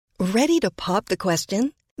Ready to pop the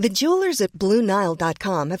question? The jewelers at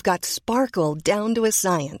BlueNile.com have got sparkle down to a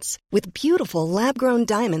science with beautiful lab-grown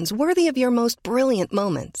diamonds worthy of your most brilliant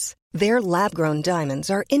moments. Their lab-grown diamonds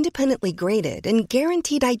are independently graded and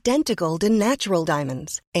guaranteed identical to natural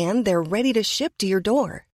diamonds, and they're ready to ship to your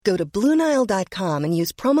door. Go to BlueNile.com and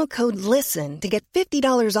use promo code LISTEN to get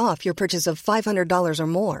 $50 off your purchase of $500 or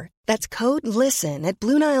more. That's code LISTEN at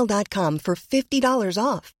BlueNile.com for $50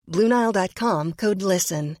 off. BlueNile.com, code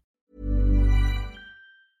LISTEN.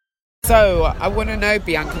 So, I want to know,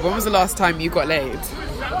 Bianca, when was the last time you got laid?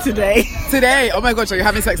 Today. Today? Oh my god, so you're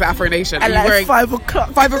having sex at Afro Nation. At like 5 o'clock.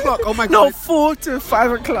 5 o'clock, oh my god. No, 4 to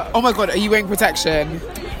 5 o'clock. Oh my god, are you wearing protection?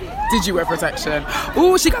 Did you wear protection?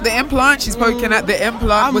 Oh, she got the implant. She's poking at the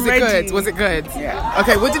implant. Was it good? Was it good? Yeah.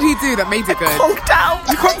 Okay, what did he do that made it good? Conked out.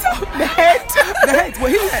 You conked out? The head. The head?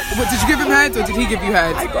 What, his head? What, did you give him head or did he give you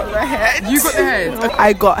head? I got the head. You got the head? Okay.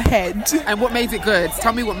 I got head. And what made it good?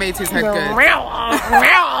 Tell me what made his head good.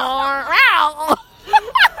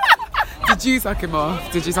 Did you suck him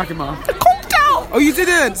off? Did you suck him off? I conked out. Oh, you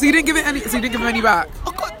didn't? So you didn't give it any? So you didn't give him any back?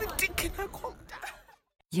 I got the dick and I conked out.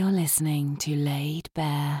 You're listening to Laid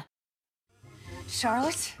Bare.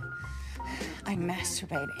 Charlotte, I'm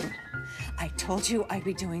masturbating. I told you I'd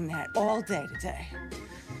be doing that all day today.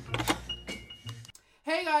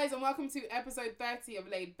 Hey guys, and welcome to episode 30 of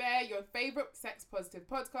Laid Bare, your favourite sex positive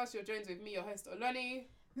podcast. You're joined with me, your host Oloni.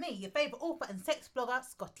 Me, your favourite author and sex blogger,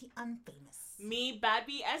 Scotty Unfamous. Me, Bad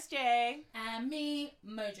B SJ. And me,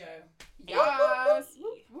 Mojo. Yes!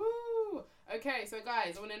 Woo! Okay, so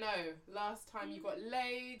guys, I want to know, last time you got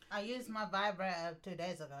laid. I used my vibrator 2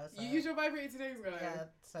 days ago. So You used your vibrator 2 days ago? Yeah,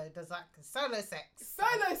 so there's like solo sex.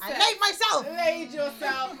 Solo sex! I laid myself! Laid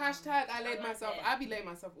yourself. Hashtag I laid myself. I be laying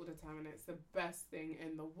myself all the time and it's the best thing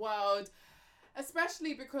in the world.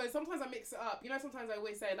 Especially because sometimes I mix it up. You know, sometimes I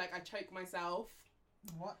always say like I choke myself.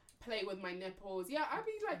 What? Play with my nipples. Yeah, I'd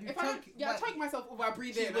be like, You if choke- I choke myself or I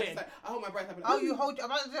breathe in. I just like, I hold my breath. I'm like, Oh, you hold. I'm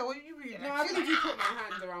about to say, what are you reading? No, I really do put my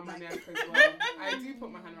hands around my neck as well. I do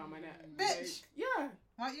put my hand around my neck. Bitch. Like, yeah.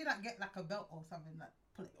 Why don't you not get like a belt or something like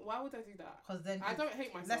pull it? Why would I do that? Because then I don't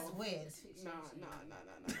hate myself. Less weird. No.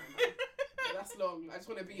 That's long. I just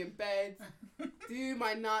want to be in bed, do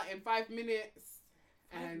my nut in 5 minutes,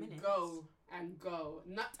 and 5 minutes? go and go.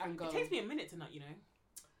 Nut and go. It takes me a minute to nut, you know.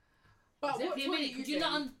 But what Could toy are you you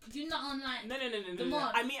not doing? could you not on like No. the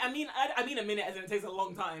mod? I mean a minute as in it takes a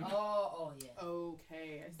long time. Oh yeah.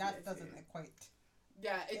 Okay. I see, That I doesn't see. equate.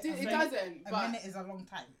 Yeah, A it minute- doesn't. A But minute is a long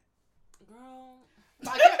time. Girl,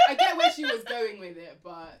 But I get where she was going with it,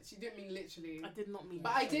 but she didn't mean literally. I did not mean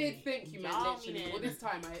But I did think you meant Y'all literally. mean it. Well, this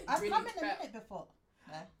time I I've really come in a felt. minute before.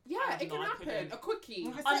 Yeah, it No, can I happen. couldn't. A quickie.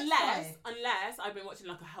 With a sex Unless I've been watching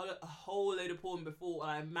like a whole load of porn before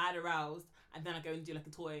and I'm mad aroused and then I go and do like a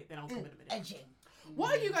toy, then I'll come in a minute. Edging.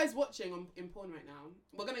 What are you guys watching in porn right now?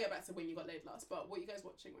 We're gonna get back to when you got laid last, but what are you guys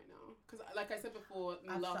watching right now? Because like I said before in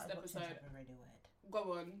the I've last started watching episode, something really weird.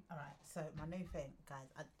 go on. Alright, so my new thing, guys,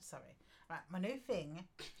 my new thing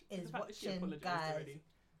is The fact that she watching apologised guys already.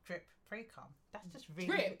 drip pre-cum. That's just really...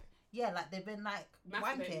 Drip? Yeah, like they've been like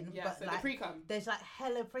Masturbating. wanking, Yeah, but so like the pre-cum. there's like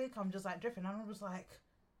hella pre-cum just like dripping. And I was like,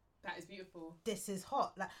 That is beautiful. this is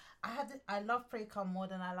hot. Like I love pre-cum more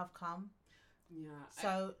than I love cum. Yeah.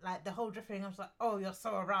 So like the whole dripping, I was like, oh, you're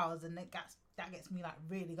so aroused, and that gets me like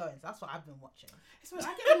really going. So that's what I've been watching. So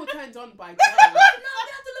I get more turned on by girls. No, I'm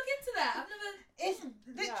gonna have to look into that. I've never. It's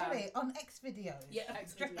literally on X videos. Yeah,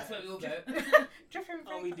 X that's where we all go. Dripping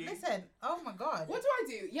Oh, we pre-cum. do. Listen, oh my god. What do I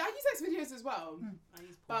do? Yeah, I use X videos as well. I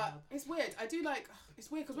use But Pornhub. it's weird. I do like it's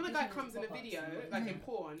weird because when a guy comes in a video, like in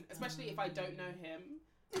porn, especially if I don't know him,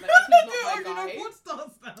 like if he's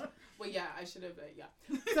not my guy. Well, yeah, I should have. Yeah.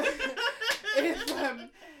 So,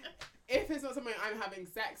 if it's not someone I'm having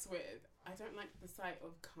sex with, I don't like the sight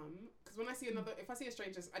of cum because when I see if I see a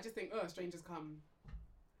stranger, I just think, oh, strangers come,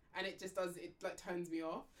 and it just does. It like turns me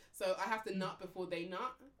off. So I have to nut before they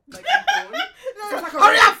nut, like in porn. So it's like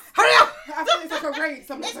Hurry up! I feel it's like a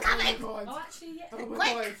race. I'm just like, oh my god. Oh, actually, yeah. Oh my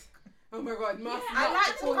god. Oh my god. Must Yeah, not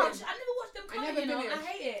I before never him. watched them I come, never you know. finished. I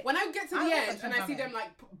hate it. When I get to I the love end watching and I see them. them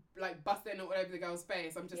like busting or whatever the girl's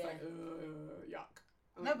face, I'm just Yeah. like, yuck.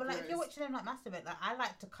 I'm No, but like if you're gross. watching them like masturbate, like I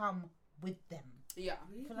like to come with them. Yeah.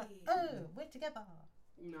 I feel like, oh, we're together.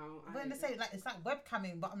 No. We're in the same, like it's like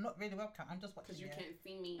webcamming, but I'm not really webcam. I'm just watching. Because you can't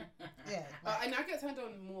see me. Yeah. And I get turned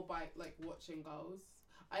on more by like watching girls.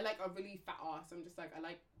 I like a really fat ass. I'm just like, I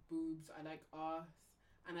like boobs. I like ass.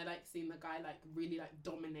 And I like seeing the guy like really like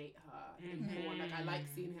dominate her in porn. Like I like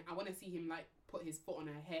seeing him. I want to see him like put his foot on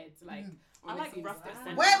her head. Like I like see him- rough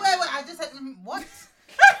Wait! I just said what?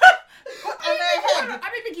 On their head. I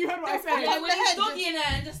didn't think you heard what I Don't said. Yeah, when he's dogging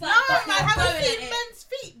her and just like No, fucking I haven't going seen at it. men's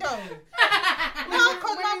feet though.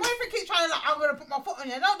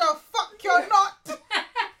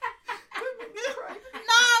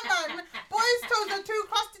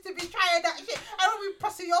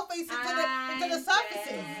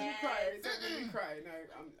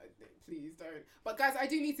 Please don't. But guys, I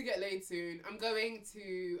do need to get laid soon. I'm going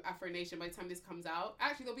to Afro Nation by the time this comes out.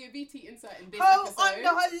 Actually, there'll be a VT insert in this episode. On the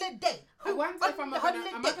holiday. I wonder if am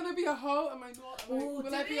I gonna be a hoe? Am I not?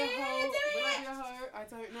 Will I be a hoe? Will I be a hoe? I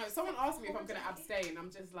don't know. Someone asked me if I'm gonna abstain.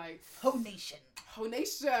 I'm just like, Whole Nation. Whole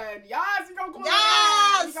Nation. Yes, you gotta call it.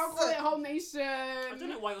 You gotta call it Whole Nation. I don't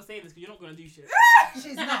know why you're saying this, because you're not gonna do shit.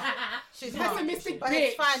 She's not. She's not. Pessimistic But bitch.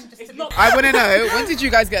 it's fine. Just It's to not. I want to know, when did you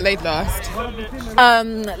guys get laid last?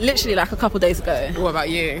 Literally like a couple days ago. What about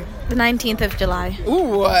you? The 19th of July.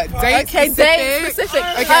 Ooh, date Okay, specific. date specific.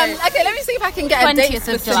 Okay. Okay, let me see if I can get a date 20th of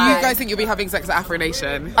specific. Do July. you guys think you'll be having sex at Afro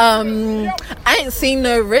Nation? I ain't seen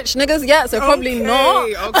no rich niggas yet, so probably not.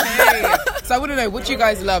 Okay. So I want to know, what do you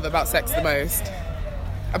guys love about sex the most?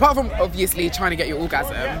 Apart from obviously trying to get your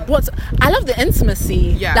orgasm. I love the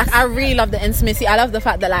intimacy. Yes. Like, I really love the intimacy. I love the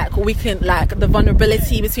fact that, like, we can, like, the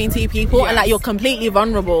vulnerability between two people, and, like, you're completely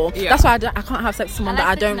vulnerable. Yeah. That's why I can't have sex with someone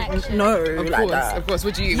I like that I the don't connection. know. Of course.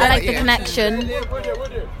 Would you? I like what the about connection.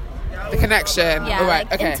 you? The connection. Yeah, All right.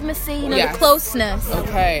 like Okay. intimacy, you know, Yes. the closeness.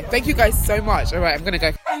 Okay. Thank you guys so much. All right. I'm gonna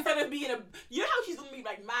go. Instead of being you know how she's gonna be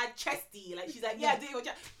like mad chesty, like she's like, yeah, do your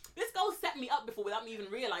chest. This girl set me up before without me even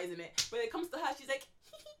realizing it. When it comes to her, she's like,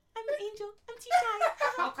 I'm an angel. I'm too shy.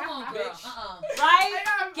 Oh, come on, girl. Bitch. Right?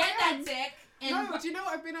 I am. Get that dick. And No, but you know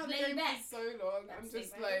what? I've been out the lay game back. for so long. I'm That's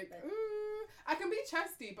just it, like, right? I can be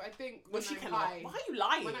chesty, but I think when She I'm can high. Why are you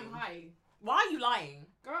lying? When I'm high. Why are you lying?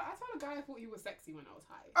 Girl, I told a guy I thought he was sexy when I was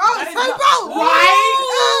high. Oh, That is so not- bold.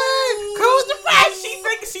 Right? Who's the And she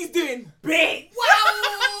thinks she's doing big.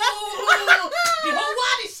 wow! The whole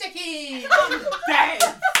world is shaking. I'm dead.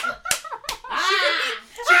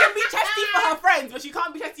 She can be chesty for her friends, but she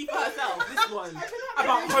can't be chesty for herself. This one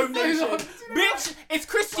about Home Nation. Bitch, it's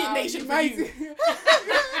Christian Nation for you.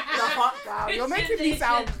 The fuck down. You're making me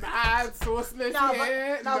sound mad, sauceless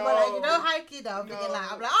here. But like, you know, high key though, I'm thinking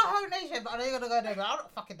like, I'm like, oh, Whole Nation, but I ain't gonna go there, but I'm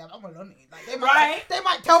not fucking them, I'm alone. Like, they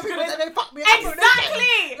might tell people that they fuck me.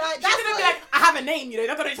 Exactly. Like, She's that's gonna be what- like, I have a name, you know.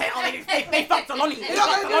 They're not gonna say, oh, they fucked Aloni. They You're not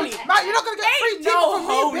fucked gonna Aloni. get, man, you're not gonna get free teeth No from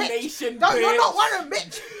Whole me, bitch. Nation, No, you're not bitch. one of them,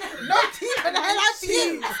 bitch. No teeth in the hell I see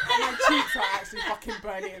you. My cheeks are actually fucking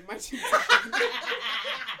burning. My cheeks are fucking burning.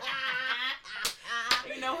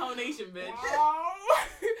 Ain't no Whole Nation, bitch. Wow.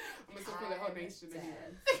 I'm gonna call it Whole Nation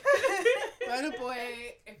anyway. Burner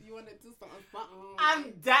boy, if you want to do something, I'm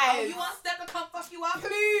Oh, dead. you want step and come fuck you up?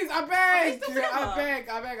 please, I beg. still together?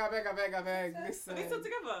 I beg. Listen. Are they still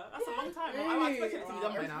together? That's a long time. I expected it to be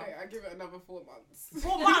done by now. Okay, I give it another 4 months.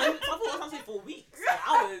 4 months? I thought it was actually 4 weeks. Like,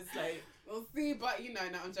 hours. Like, We'll see, but you know,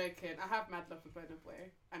 no, I'm joking. I have mad love for Burner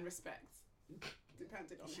Boy and respect.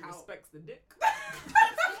 Depending on she how. respects the dick.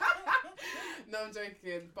 No, I'm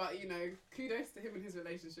joking, but you know, kudos to him and his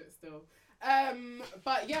relationship still.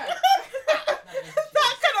 But yeah.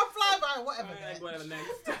 That cannot fly by, whatever. Like, whatever,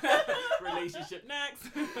 next. Relationship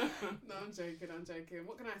next. No, I'm joking.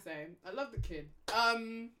 What can I say? I love the kid.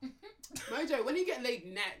 Mojo, when you get laid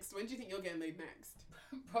next? When do you think you're getting laid next?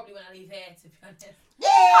 Probably when I leave here, to be honest.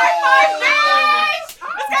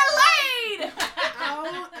 Let's get laid!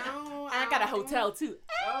 Ow. I got a hotel too.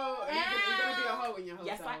 Oh, are you gonna be a hoe in your hotel?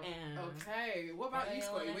 Yes, I am. Okay. What about you,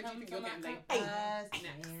 Scotty? When do you think you're getting laid?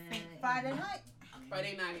 Friday night.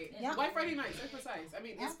 Friday night. Yeah. Why Friday night? So precise. I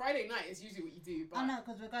mean, it's Friday night. It's usually what you do. But I know,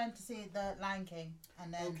 because we're going to see the Lion King,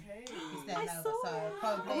 and then okay. he's staying I over, saw so that. Oh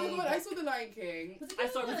probably. my god! I saw the Lion King. I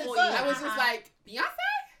saw it before you. I was just like Beyonce.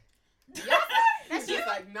 And she's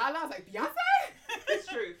like Nala. I was like Beyonce. It's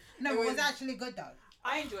true. No, it was actually good though.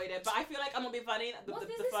 I enjoyed it, but I feel like I'm gonna be funny. The What does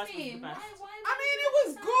first this one was the mean? best. I mean, it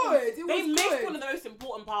was good. It was They missed good. one of the most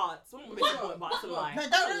important parts. One of the most important parts. It's a lie. No, It's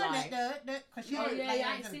don't a ruin lie. it, because she Oh ain't yeah, like,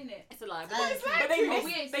 I ain't seen it. It's a lie. Oh, But, it's but they like- we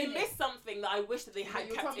missed. ain't They seen it. missed something that I wish that they had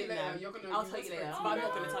You'll kept tell me in later. there. You're gonna. I'll tell you later, but I'm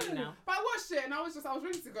not gonna tell you now. But I watched it and I was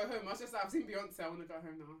ready to go home. I was just like, I've seen Beyonce. I want to go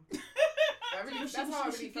home now. I really, that's how I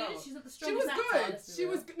really felt. She's not the She was strongest good. actor, let's be She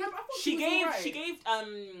real. was good. No, but I thought She was gave alright. she gave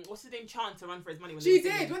what's his name, Chance, to run for his money when She they were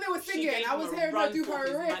did singing. when they were She singing. gave I was him a hearing her run do for her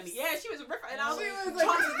his riffs. money. Yeah, she was ripping, and I was She like, was like-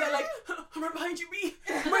 Chance is there like, I'm right behind you, B.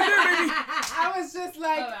 I was just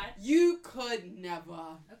like, Alright. you could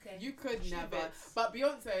never. Okay. You could She never. bits. But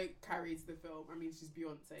Beyonce carries the film. I mean, she's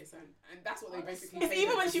Beyonce, so and that's what they basically. It's say even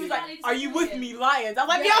that when she's she was doing. like, "Are you with me, Lions?" I was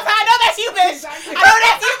like, Yeah. "Beyonce, I know that's you, bitch. Exactly. I know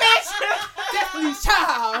that's you, bitch." Definitely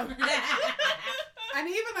child. And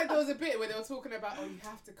even like there was a bit where they were talking about, oh, you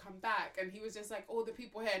have to come back, and he was just like, all the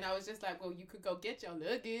people here, and I was just like, well, you could go get your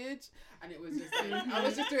luggage, and it was just like, I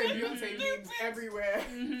was just doing Beyonce memes everywhere.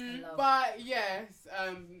 But yes,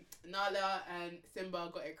 Nala and Simba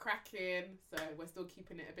got it cracking, so we're still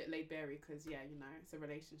keeping it a bit laid berry because it's a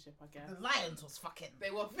relationship, I guess. The Lions was fucking.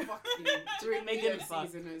 They were fucking during the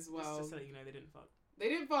season as well. Just to let you know, they didn't fuck. They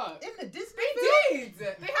didn't fuck. In the Disney They did. They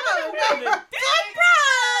had a little surprise.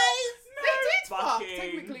 They did fuck. Fucking.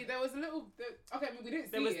 Technically, there was a little. Okay, I mean, we didn't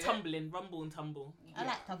see There was it. tumbling, rumble and tumble. I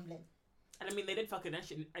like tumbling. And I mean, they did fuck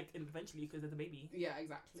eventually because there's a baby. Yeah,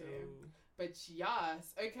 exactly. So... But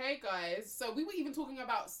yes, okay, guys. So we were even talking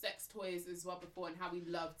about sex toys as well before and how we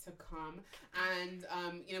love to come. And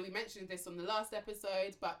we mentioned this on the last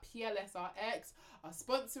episode, but PLSRX are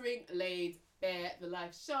sponsoring Laid Bare the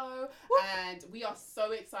live show. Woo! And we are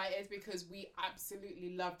so excited because we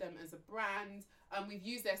absolutely love them as a brand. We've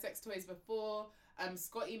used their sex toys before.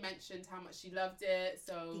 Scotty mentioned how much she loved it.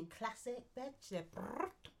 So the classic bitch.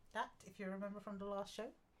 That, if you remember from the last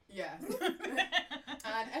show. Yes.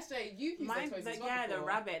 And SJ, you've used their toys as well before. The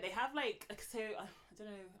rabbit. They have like, so I don't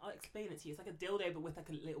know, I'll explain it to you. It's like a dildo but with like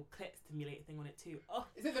a little clit stimulator thing on it too. Oh,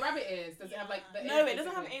 is it the rabbit ears? Does it have like the No, it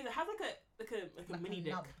doesn't have ears. It has like a mini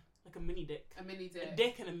dick. Like a mini dick. A mini dick. A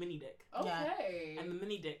dick and a mini dick. Okay. And the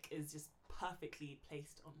mini dick is just perfectly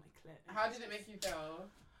placed on my clit. How did it make you feel?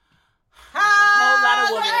 A whole lot of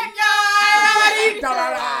women.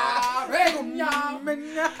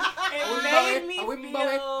 It made me feel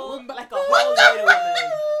like a whole lot of women.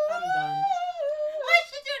 I'm done. Why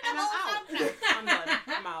should you do the whole soundtrack? I'm done.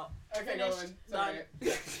 I'm out. Okay, go on. Done.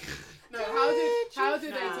 No, how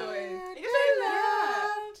did they do it?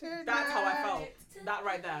 That's how I felt. That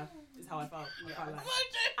right there is how I felt.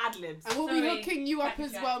 Ad-libs. And we'll be hooking you up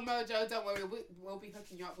as well, Mojo. Don't worry, we'll be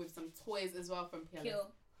hooking you up with some toys as well from PLS.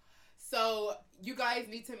 Cool. So you guys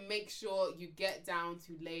need to make sure you get down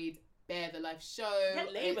to Laid Bare the live show.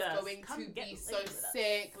 It's going to be so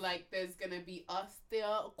sick. Like there's gonna be us there,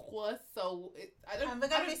 of course. So and we're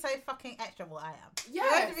gonna be so fucking extra. Well, I am. Yeah.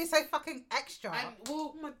 We're going to be so fucking extra. And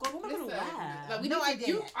oh my god, what am I gonna wear? Like, we no need to,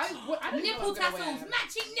 idea. I Nipple tassels,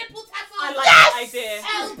 matching nipple tassels. I like that idea.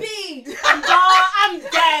 LB. I'm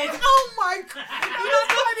dead. Oh my god.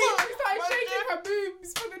 She started shaking her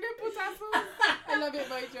boobs for the nipple tassels. I love it,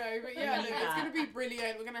 Mojo. But yeah, it's gonna be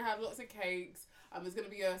brilliant. We're gonna have lots of cakes. There's going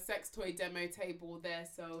to be a sex toy demo table there,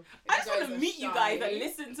 so... I just want to meet you guys that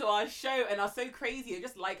listen to our show and are so crazy and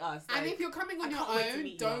just like us. And if you're coming on your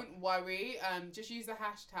own, don't worry. Just use the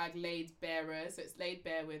hashtag LaidBearers. So it's Laid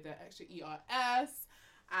Bare with the extra ERS.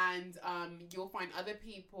 And you'll find other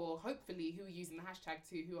people, hopefully, who are using the hashtag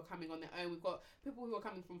too, who are coming on their own. We've got people who are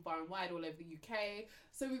coming from far and wide all over the UK.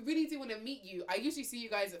 So we really do want to meet you. I usually see you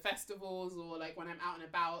guys at festivals or like when I'm out and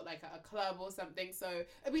about, like at a club or something. So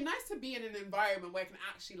it'd be nice to be in an environment where I can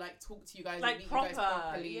actually like talk to you guys and meet you guys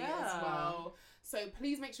properly as well. So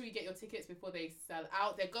please make sure you get your tickets before they sell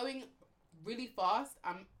out. They're going really fast.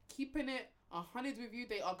 I'm keeping it 100 with you.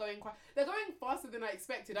 They're going faster than I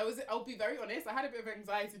expected. I'll be very honest, I had a bit of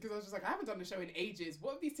anxiety because I was just like, I haven't done a show in ages.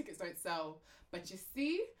 What if these tickets don't sell? But you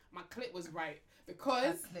see, my clit was right.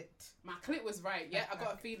 Because my clit was right. Yeah, I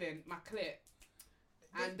got a feeling. My clit.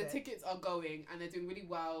 And the tickets are going and they're doing really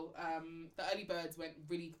well. The early birds went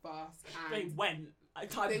really fast. And they went.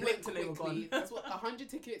 They went quickly. That's what 100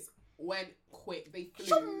 tickets went quick. They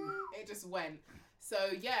flew. It just went. So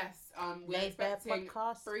yes, we're expecting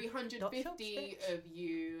 350 of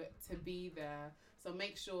you to be there. So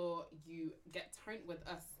make sure you get turned with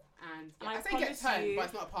us. And I say get turned, but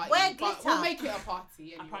it's not a party. But we'll make it a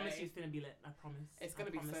party anyway. I promise you it's going to be lit. I promise. It's going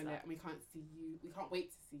to be so lit and we can't see you. We can't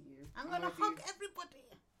wait to see you. I'm going to hug everybody.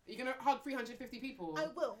 You're going to hug 350 people? I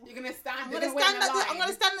will. You're going to stand I'm going to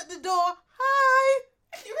stand at the door. Hi.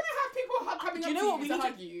 You're going to have people coming up to you to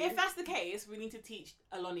hug you. If that's the case, we need to teach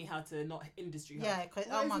Aloni how to not industry hug. Yeah, because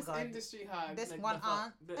oh my god, industry hug. This like one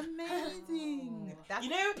aunt, amazing. You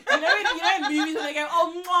know in movies when they go,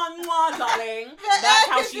 oh mwah mwah, darling. That's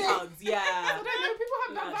how she hugs. Yeah. I don't know. People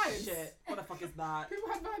have bad vibes. Shit. What the fuck is that? People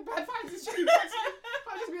have bad vibes. It's true.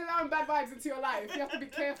 Can't just be allowing bad vibes into your life. You have to be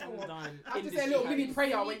careful. I'm done. I have to say a little mini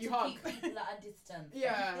prayer when you hug. Keep people at a distance.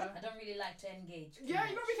 Yeah. I don't really like to engage. Yeah,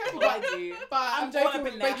 you gotta be careful. I do. But I'm joking.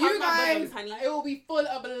 But you guys, honey. it will be full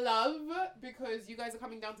of love because you guys are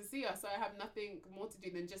coming down to see us. So I have nothing more to do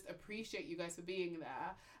than just appreciate you guys for being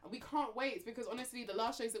there. And we can't wait because honestly, the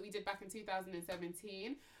last shows that we did back in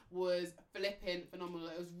 2017 was flipping phenomenal.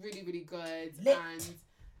 It was really, really good. And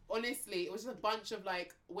honestly, it was just a bunch of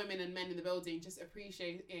like women and men in the building just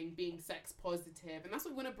appreciating being sex positive. And that's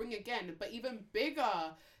what we want to bring again, but even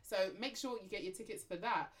bigger. So make sure you get your tickets for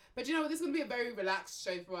that. But you know what? This is going to be a very relaxed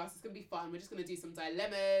show for us. It's going to be fun. We're just going to do some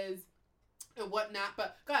dilemmas and whatnot.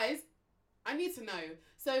 But guys, I need to know.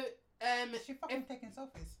 So, Is she fucking taking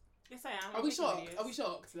selfies? Yes, I am. Are we shocked? Are we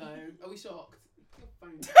shocked though? Are we shocked? Your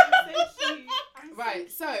phone. So cute.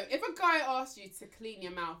 Right, so if a guy asks you to clean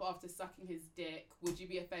your mouth after sucking his dick, would you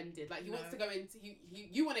be offended? Like, he wants to go into,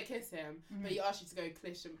 you want to kiss him, but he asks you to go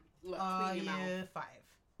clean your mouth. Year 5.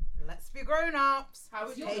 Let's be grown-ups. How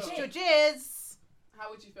would you Taste feel? your jizz. How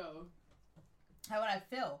would you feel? How would I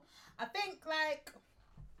feel? I think, like,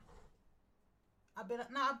 I'd be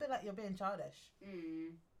like, you're being childish.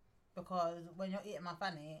 Because when you're eating my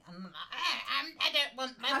fanny, and I'm like, I don't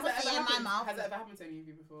want my pussy in my mouth. Has that ever happened to any of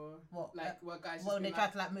you before? What? Like, what guys when they like, try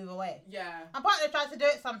to, like, move away? Yeah. And partly try to do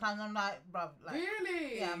it sometimes, I'm like, bruv, like...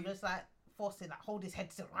 Really? Yeah, I'm just, like, forcing, like, hold his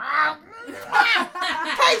head still. Taste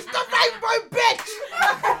the rainbow, bitch!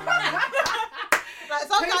 Like,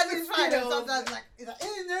 sometimes it's fine, and sometimes, like, it's like,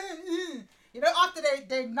 You know, after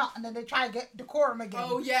they nut and then they try and get decorum again.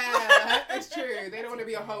 Oh, yeah. It's true. They don't want to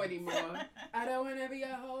be a hoe anymore. I don't want to be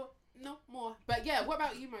a hoe no more. But yeah, what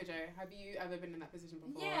about you, Mojo? Have you ever been in that position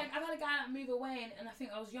before? Yeah, I've had a guy move away, and I think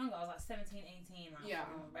I was younger. I was like 17, 18. Like, yeah.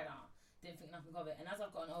 Didn't think nothing of it. And as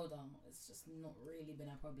I've gotten older, it's just not really been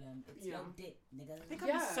a problem. It's your dick, nigga. I think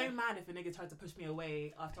I'd be so mad if a nigga tried to push me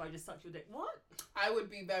away after I just sucked your dick. What? I would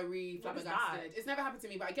be very flabbergasted. It's never happened to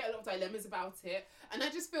me, but I get a lot of dilemmas about it. And I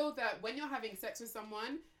just feel that when you're having sex with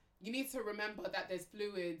someone, you need to remember that there's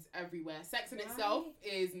fluids everywhere. Sex in itself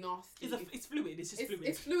is nasty. It's fluid. It's just fluid.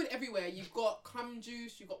 It's fluid everywhere. You've got cum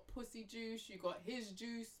juice, you've got pussy juice, you've got his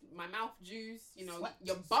juice, my mouth juice, you know,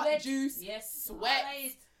 your butt juice,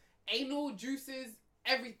 sweat, anal juices,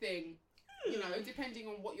 everything, you know, depending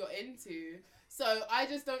on what you're into. So I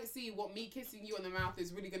just don't see what me kissing you on the mouth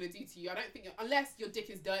is really going to do to you. I don't think, unless your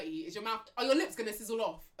dick is dirty, is your mouth, are your lips going to sizzle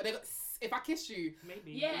off? Are they, if I kiss you?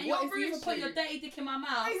 Maybe. Yeah, you're rude to put your dirty dick in my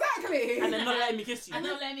mouth. Exactly. And then not letting me kiss you. And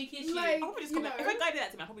not letting me kiss you. Like, probably just if a guy did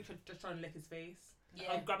that to me, I'd probably just try and lick his face.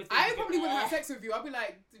 Yeah. I'd grab his face. I probably wouldn't have sex with you. I'd be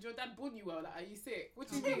like, did your dad born you well? Like, are you sick? What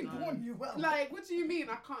do you mean? Born you well. Like, what do you mean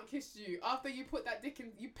I can't kiss you? After you put that dick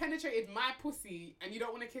in, you penetrated my pussy and you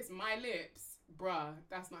don't want to kiss my lips? Bruh,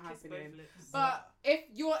 that's not happening. But if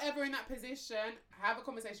you're ever in that position, have a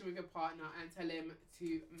conversation with your partner and tell him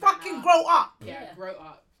to fucking grow up. Yeah, grow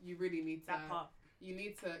up. You really need to. That part. You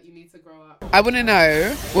need to grow up. I want to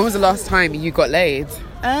know, when was the last time you got laid?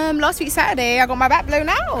 Last week Saturday, I got my back blown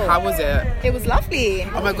out. How was it? It was lovely.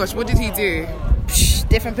 Oh my gosh, what did he do?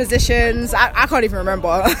 Different positions. I can't even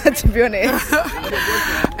remember, to be honest.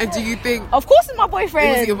 And do you think... Of course it's my boyfriend.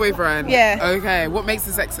 Was it your boyfriend? Yeah. Okay, what makes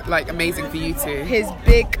the sex, like, amazing for you two? His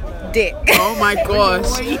big dick. Oh my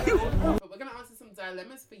gosh. But we're going to answer some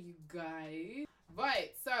dilemmas for you guys.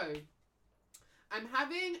 Right, so... I'm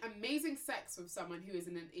having amazing sex with someone who is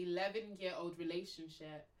in an 11-year-old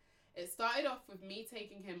relationship. It started off with me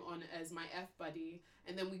taking him on as my F-buddy,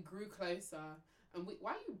 and then we grew closer. And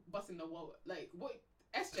why are you busting the wall? Like, what?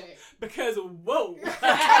 SJ? Because, whoa.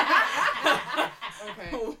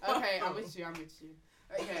 Okay, I'm with you.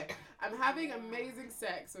 Okay, I'm having amazing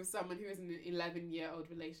sex with someone who is in an 11-year-old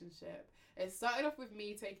relationship. It started off with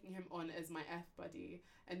me taking him on as my F-buddy,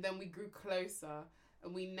 and then we grew closer.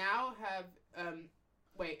 And we now have,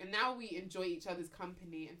 now we enjoy each other's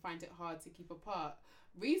company and find it hard to keep apart.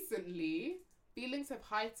 Recently, feelings have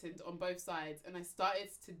heightened on both sides, and I started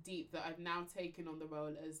to deep that I've now taken on the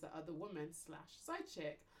role as the other woman / side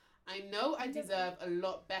chick. I know I deserve a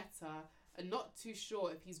lot better, and not too sure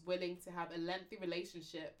if he's willing to have a lengthy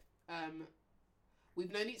relationship.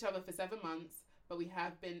 We've known each other for 7 months, but we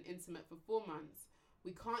have been intimate for 4 months.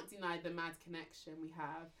 We can't deny the mad connection we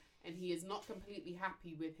have, and he is not completely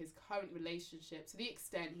happy with his current relationship to the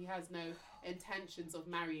extent he has no intentions of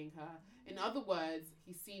marrying her. In other words,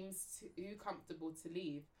 he seems too comfortable to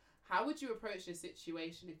leave. How would you approach this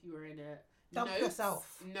situation if you were in it? Dump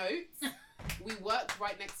yourself. Notes. We work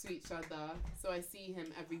right next to each other, so I see him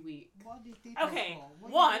every week. What did he Okay,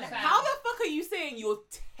 one, how the fuck are you saying you're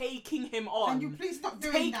taking him on? Can you please stop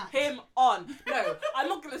doing that? Take him on. No, I'm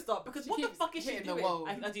not going to stop, because what the fuck is she hitting the doing? wall.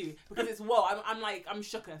 I do, because it's whoa. I'm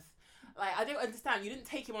shooketh. Like, I don't understand. You didn't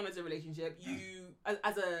take him on as a relationship. You,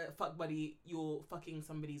 as a fuck buddy, you're fucking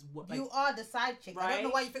somebody's... Like, you are the side chick. Right? I don't know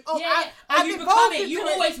why you think... you become it. You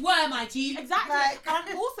always were, my G. Exactly.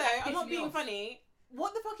 Like, also, I'm not being funny.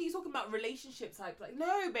 What the fuck are you talking about relationship type? Like,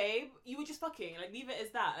 no, babe. You were just fucking. Like, leave it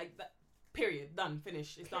as that. Like, that. Period. Done.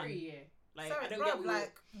 Finished. It's done. Like, Sorry, I don't bruv, get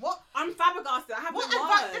like what. I'm flabbergasted. I have What no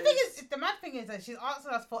advice? words. The thing is, the mad thing is that she's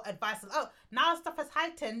asking us for advice. Oh, now stuff has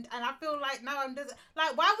heightened, and I feel like now I'm just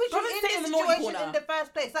like, why was Don't you sit in in this the naughty situation corner. in the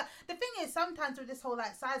first place? Like, the thing is, sometimes with this whole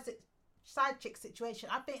like side chick situation,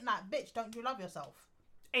 I think like, bitch, don't you love yourself?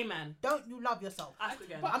 Amen. Don't you love yourself?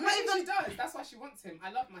 Again. But I'm not maybe even. she does. That's why she wants him.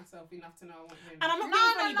 I love myself enough to know I want him. And I'm not No,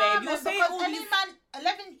 being funny, babe. You're man, saying because all any these.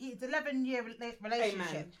 man, 11-year relationship.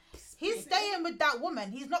 Amen. He's staying with that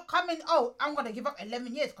woman. He's not coming. Oh, I'm gonna give up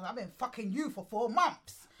 11 years because I've been fucking you for 4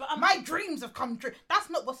 months. But my dreams have come true. That's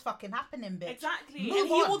not what's fucking happening, bitch. Exactly. Move And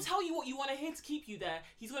he on. will tell you what you want to hear to keep you there.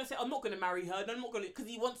 He's going to say, I'm not going to marry her. No, I'm not going to, because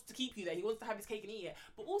he wants to keep you there. He wants to have his cake and eat it.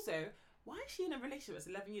 But also, why is she in a relationship that's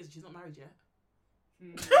 11 years and she's not married yet?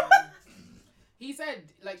 He said,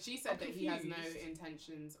 like she said, that he has no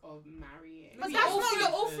intentions of marrying. But that's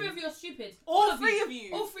all three of you are stupid. All three of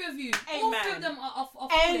you. All three of you. Amen. All three of them are off.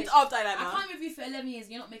 End foolish. of dilemma. I can't with you for 11 years.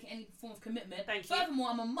 You're not making any form of commitment. Thank you. Furthermore,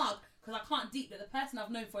 I'm a mug because I can't deep that the person I've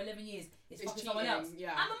known for 11 years is It's fucking someone cheating, else.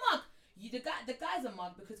 yeah. I'm a mug. The guy's a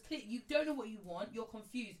mug because clearly you don't know what you want. You're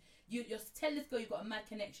confused. You're telling this girl you've got a mad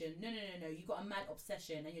connection. No. You got a mad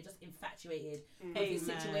obsession and you're just infatuated with this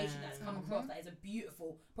Amen. situation that's come across that is a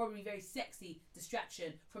beautiful, probably very sexy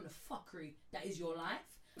distraction from the fuckery that is your life.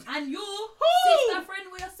 And you, sister friend,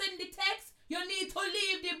 will you send the text? You need to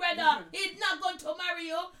leave the brother. He's not going to marry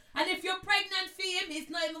you. And if you're pregnant for him, he's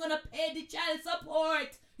not even going to pay the child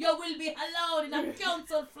support. You will be alone in a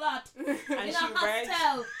council flat, in a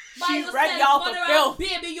hostel, by yourself, under a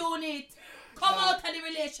baby unit. Come out of the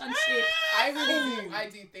relationship. I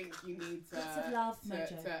do think you need to. Lots of love,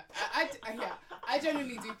 Mojo. I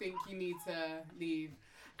genuinely do think you need to leave.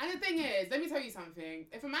 And the thing is, let me tell you something.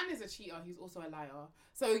 If a man is a cheater, he's also a liar.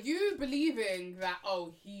 So you believing that,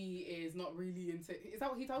 he is not really into... Is that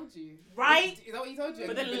what he told you? Right? Is that what he told you?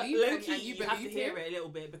 But And then you believe low-key, and you have to believed hear him? it a little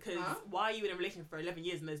bit because why are you in a relationship for 11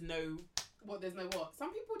 years and there's no... What, there's no what?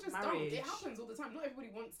 Some people just Marriage. don't. It happens all the time. Not everybody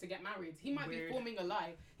wants to get married. He might Weird. be forming a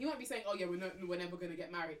lie. He might be saying, we're never going to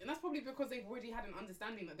get married. And that's probably because they've already had an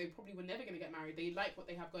understanding that they probably were never going to get married. They like what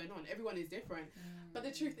they have going on. Everyone is different. But the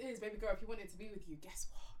truth is, baby girl, if he wanted to be with you, guess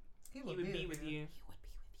what? He would be with you.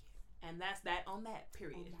 And that's that on that,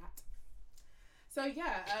 period. On that. So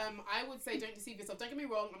I would say don't deceive yourself. Don't get me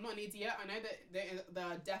wrong, I'm not an idiot. I know that there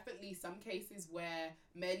are definitely some cases where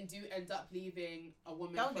men do end up leaving a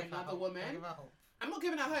woman for another woman. I'm not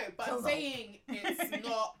giving her hope, but I'm saying it's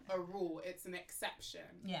not a rule, it's an exception.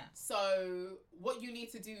 Yeah. So what you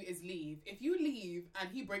need to do is leave. If you leave and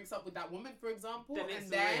he breaks up with that woman, for example,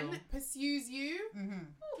 then pursues you,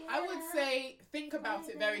 I would say think about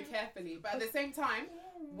it very carefully. But at the same time,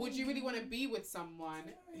 would you really want to be with someone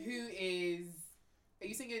who is... Are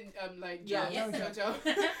you singing JoJo?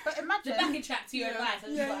 But imagine the backing track to your advice.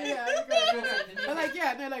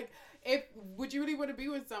 If would you really want to be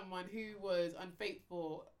with someone who was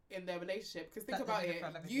unfaithful in their relationship? Because think about it.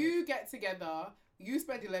 You get together, you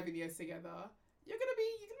spend 11 years together. You're gonna be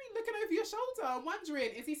looking over your shoulder and wondering,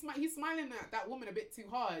 is he's smiling at that woman a bit too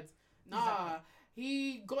hard? Nah. Exactly.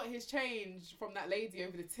 He got his change from that lady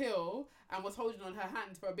over the till and was holding on her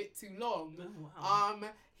hand for a bit too long. Oh, wow.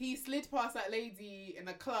 He slid past that lady in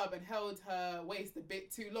a club and held her waist a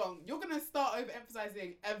bit too long. You're gonna start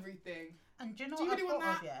overemphasizing everything. And do you know what I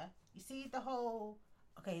thought of, yeah? You see the whole,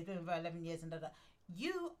 he's been for 11 years and that.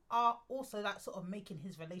 You are also that sort of making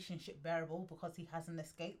his relationship bearable because he has an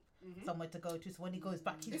escape somewhere to go to. So when he goes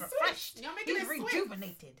back, he's refreshed. He's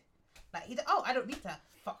rejuvenated. Like I don't need to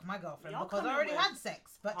fuck my girlfriend because I already had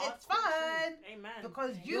sex, but it's fine. Amen.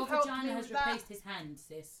 Because your vagina has replaced his hand,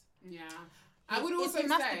 sis. Yeah. I would also say,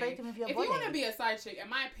 if you want to be a side chick, in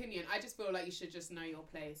my opinion, I just feel like you should just know your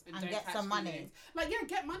place and don't get catch some money. feelings.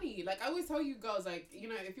 Get money. Like, I always tell you girls, if you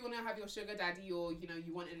want to have your sugar daddy or,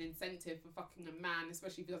 you want an incentive for fucking a man,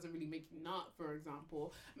 especially if he doesn't really make you nut, for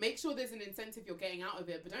example, make sure there's an incentive you're getting out of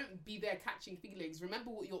it, but don't be there catching feelings.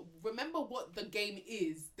 Remember what the game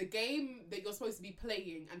is. The game that you're supposed to be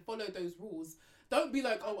playing and follow those rules. Don't be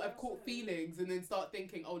like, I've caught feelings, and then start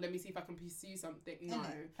thinking, let me see if I can pursue something. No.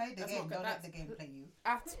 Play the game. Don't let the game play you.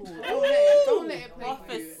 At all. Don't let it play you.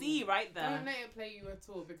 Prophecy right there. Don't let it play you at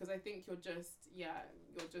all, because I think you're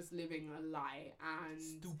just living a lie and...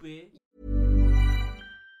 Stupid.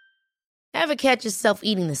 Ever catch yourself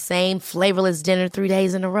eating the same flavorless dinner 3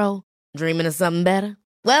 days in a row? Dreaming of something better?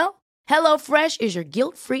 Well, HelloFresh is your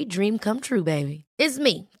guilt-free dream come true, baby. It's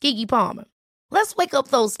me, Keke Palmer. Let's wake up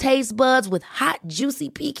those taste buds with hot, juicy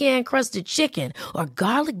pecan-crusted chicken or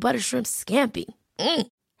garlic butter shrimp scampi.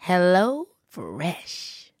 Hello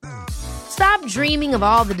Fresh. Stop dreaming of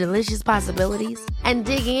all the delicious possibilities and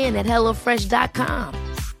dig in at HelloFresh.com.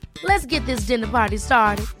 Let's get this dinner party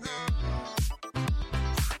started.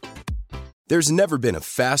 There's never been a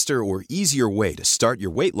faster or easier way to start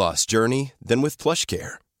your weight loss journey than with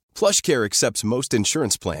PlushCare. PlushCare accepts most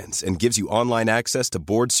insurance plans and gives you online access to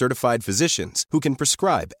board-certified physicians who can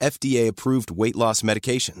prescribe FDA-approved weight loss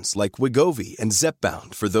medications like Wegovy and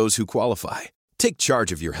Zepbound for those who qualify. Take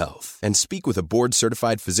charge of your health and speak with a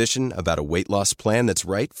board-certified physician about a weight loss plan that's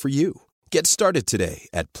right for you. Get started today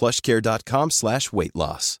at plushcare.com/weight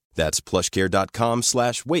loss. That's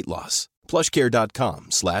plushcare.com/weight loss.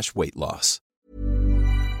 plushcare.com/weight loss.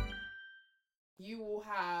 You will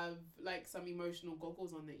have like some emotional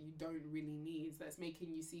goggles on that you don't really need. That's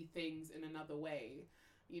making you see things in another way.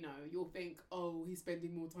 You know, you'll think, oh, he's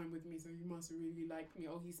spending more time with me, so he must really like me.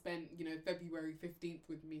 Oh, he spent, February 15th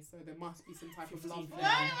with me, so there must be some type of love there.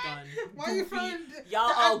 Why are you throwing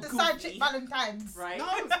the side chick Valentine's? Right?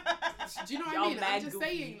 No, do you know what I mean? I'm just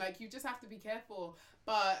saying, like, you just have to be careful.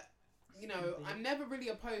 But, I'm never really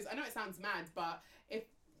opposed. I know it sounds mad, but if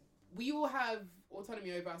we all have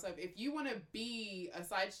autonomy over ourselves, if you want to be a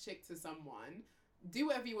side chick to someone, do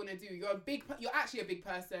whatever you want to do. You're actually a big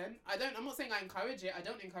person. I'm not saying I encourage it. I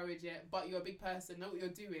don't encourage it, but you're a big person. Know what you're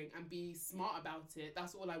doing and be smart about it.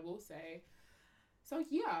 That's all I will say. So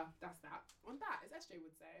yeah, that's that. On that, as SJ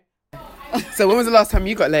would say. So when was the last time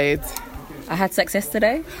you got laid? I had sex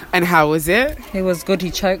yesterday. And how was it? It was good. He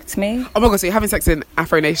choked me. Oh my God, so you're having sex in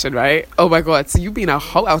Afro Nation, right? Oh my God, so you've been a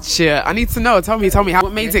hoe out here. I need to know. Tell me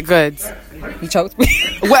what made it good? He choked me.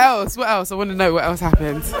 What else? I want to know what else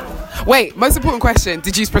happened. Wait, most important question.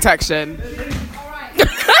 Did you use protection?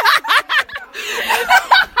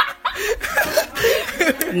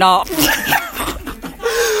 No.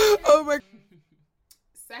 Oh my.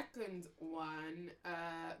 Second one.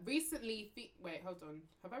 Recently. Wait, hold on.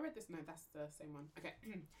 Have I read this? No, that's the same one. Okay.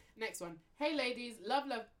 Next one. Hey, ladies. Love.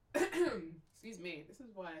 Excuse me. This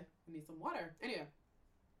is why I need some water. Anyway.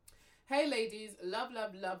 Hey, ladies. Love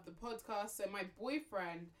the podcast. So my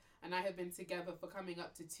boyfriend and I have been together for coming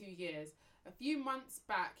up to 2 years. A few months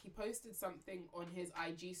back, he posted something on his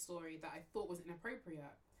IG story that I thought was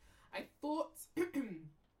inappropriate. I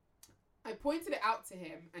pointed it out to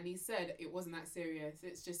him and he said it wasn't that serious.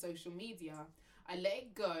 It's just social media. I let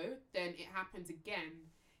it go. Then it happened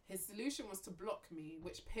again. His solution was to block me,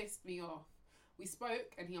 which pissed me off. We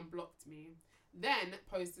spoke and he unblocked me. Then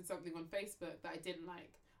posted something on Facebook that I didn't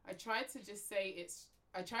like. I tried to just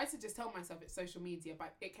tell myself it's social media,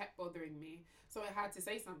 but it kept bothering me. So I had to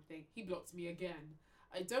say something. He blocked me again.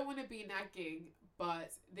 I don't want to be nagging,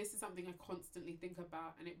 but this is something I constantly think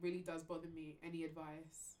about and it really does bother me. Any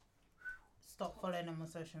advice? Stop following him on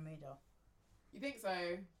social media. You think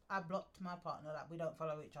so? I blocked my partner, like we don't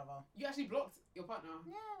follow each other. You actually blocked your partner?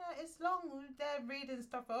 Yeah, it's long. They're reading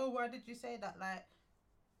stuff. Oh, why did you say that? Like,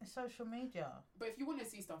 it's social media. But if you want to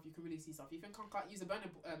see stuff, you can really see stuff. You can can't use a burner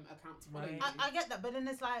account to follow you. I get that, but then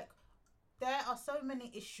it's like there are so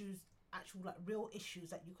many issues, actual like real issues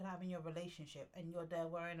that you can have in your relationship, and you're there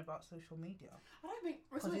worrying about social media. I don't think.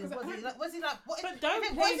 Was he like? What, but don't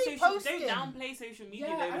downplay social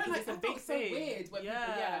media though, because it's a big thing. So weird when people.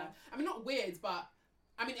 I mean, not weird, but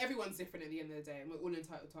I mean everyone's different at the end of the day, and we're all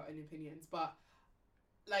entitled to our own opinions. But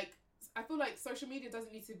like, I feel like social media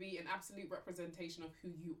doesn't need to be an absolute representation of who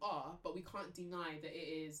you are, but we can't deny that it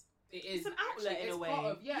is. It's an outlet in a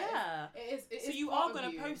way. It is. So you are going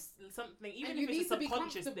to post something, even if it's a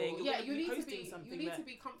subconscious thing. Yeah, you need to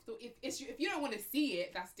be comfortable. If you don't want to see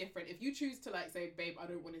it, that's different. If you choose to like say, babe, I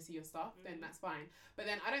don't want to see your stuff, then that's fine. But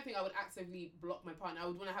then I don't think I would actively block my partner. I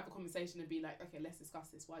would want to have a conversation and be like, okay, let's discuss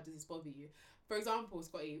this. Why does this bother you? For example,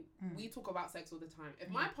 Scotty, we talk about sex all the time. If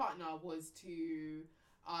my partner was to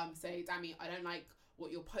say, Dammy, I don't like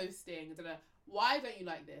what you're posting. Why don't you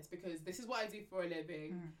like this? Because this is what I do for a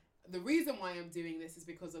living. The reason why I'm doing this is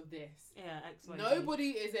because of this. Yeah, excellent.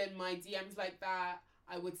 Nobody is in my DMs like that.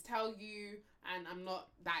 I would tell you, and I'm not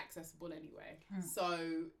that accessible anyway.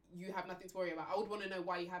 So you have nothing to worry about. I would want to know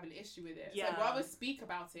why you have an issue with it. Yeah. So I'd rather speak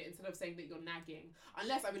about it instead of saying that you're nagging.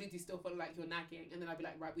 Unless I really do still feel like you're nagging, and then I'd be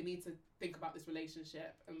like, right, we need to think about this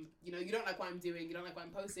relationship. You don't like what I'm doing. You don't like what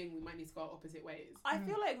I'm posting. We might need to go opposite ways. I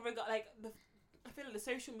feel like the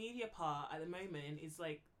social media part at the moment is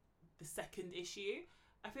like the second issue.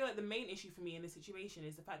 I feel like the main issue for me in this situation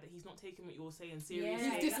is the fact that he's not taking what you're saying seriously.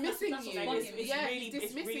 He's dismissing you.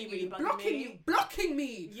 It's really blocking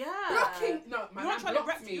me. Yeah. Blocking. No, you're not trying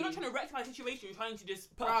to rectify the situation. You're trying to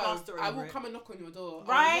just put a plaster over it. I will come and knock on your door.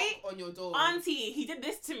 Right? On your door. Auntie, he did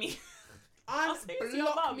this to me.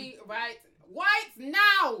 Unblock me right. White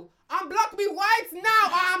now. Unblock me white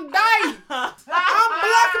now. I'm dying.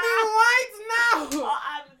 Unblock me white now.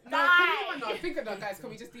 I'm dying. No, think of that, guys.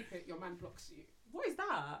 Can we just deep it? Your man blocks you. What is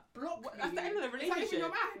that? Block me. That's the end of the relationship. Your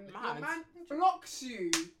man blocks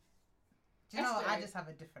you. Do you know what? SJ? I just have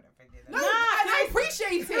a different opinion. No, and I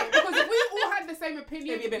appreciate it because if we all had the same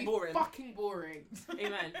opinion, It'd be a bit boring. Fucking boring.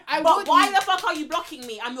 Amen. I But would why be- the fuck are you blocking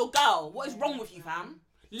me? I'm your girl. What is wrong with you, fam?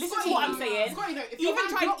 Listen to what I'm saying. Scotty, no, if your Even man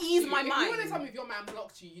try and blocked ease you, my if you want to mind. tell me if your man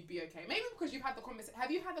blocked you, you'd be okay. Maybe because you've had the conversation. Have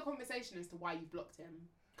you had the conversation as to why you blocked him?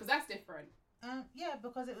 Because that's different. Yeah,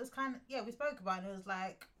 because it was kind of we spoke about it. It was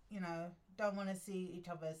like, don't want to see each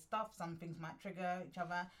other's stuff. Some things might trigger each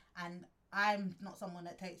other, and I'm not someone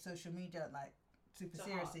that takes social media like super To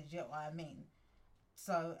seriously. heart. Do you get what I mean?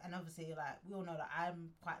 So, and obviously, like, we all know that I'm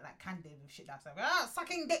quite like candid with shit that's like,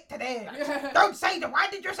 sucking dick today. Like, don't say that. Why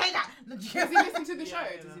did you say that? Does he listen to the show?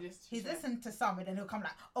 Yeah. Does he listen to He's the show? listened to some, and then he'll come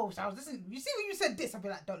like, oh, so I was listening. You see when you said this? I'll be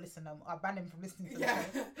like, don't listen no more. I'll ban him from listening to the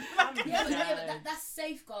show. But that's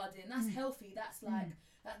safeguarding. That's healthy. That's like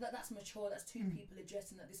that's mature. That's two people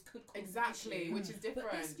addressing that this could cause an Exactly, issue. which is different.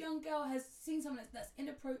 But this young girl has seen something that's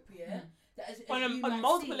inappropriate. That as On you on might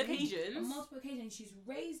multiple see, occasions. On multiple occasions, she's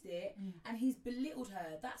raised it, and he's belittled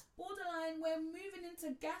her. That's borderline. We're moving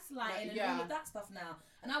into gaslighting and all of that stuff now.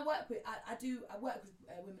 And I work with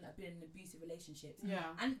women that have been in abusive relationships. Yeah.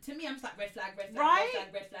 And to me, I'm just like red flag, red flag, Right? red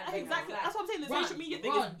flag, red flag. red Exactly. flag. That's what I'm saying. The Run, social media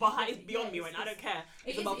thing run. is beyond me right now. I don't care.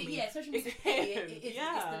 It's above me. Yeah, social media. It's him. It is.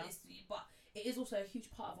 Yeah. But it is also a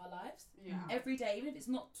huge part of our lives. Yeah. Every day, even if it's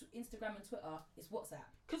not Instagram and Twitter, it's WhatsApp.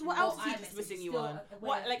 Because what Or else is he iMessage, dismissing it's you still on? a way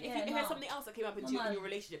What, of- like, yeah, if no. there's something else that came up in No, your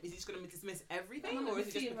relationship, is he just going to dismiss everything, No, or is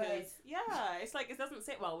it just few because? words. Yeah, it's like it doesn't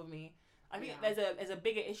sit well with me. I think Yeah. there's a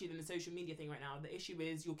bigger issue than the social media thing right now. The issue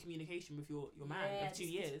is your communication with your man of 2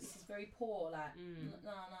 years. This is very poor. Like,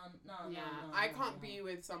 no. Yeah, no, I no, can't no. be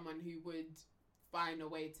with someone who would find a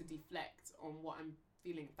way to deflect on what I'm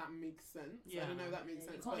feeling. If that makes sense. I don't know if that makes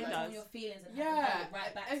sense. You but can't like, on your feelings and yeah, have it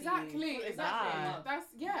right back exactly, to you. exactly. That.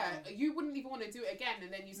 That's You wouldn't even want to do it again,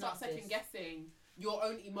 and then you start Not this. second guessing your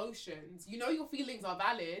own emotions. You know your feelings are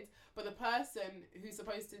valid, but the person who's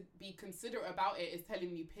supposed to be considerate about it is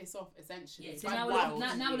telling you piss off. Essentially, Yeah, It's so like now wild we're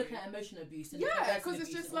to now we're you. looking at emotional abuse. And Yeah, progressive because it's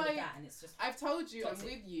abuse just and all of like that, and it's just I've told you, toxic.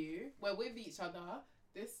 I'm with you. We're with each other.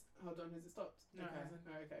 This hold on, has it stopped? No.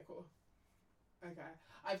 Okay, cool. Okay,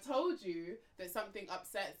 I've told you that something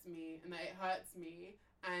upsets me and that it hurts me,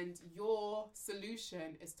 and your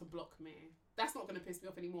solution is to block me. That's not going to piss me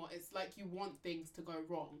off anymore. It's like you want things to go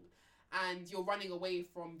wrong, and you're running away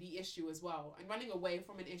from the issue as well. And running away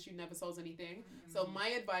from an issue never solves anything. So my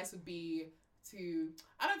advice would be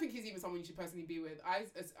I don't think he's even someone you should personally be with.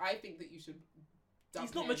 I think that you should.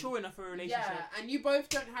 He's not mature enough for a relationship. Yeah, and you both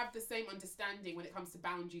don't have the same understanding when it comes to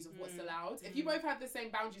boundaries of what's allowed. If you both have the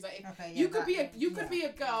same boundaries, like if you could be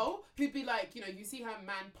a girl who'd be like, you see her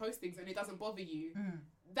man post things and it doesn't bother you.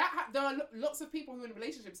 There are lots of people who are in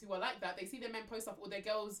relationships who are like that. They see their men post stuff, or their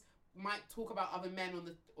girls might talk about other men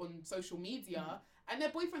on social media, and their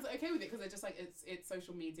boyfriends are okay with it because they're just like it's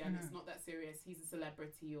social media and it's not that serious. He's a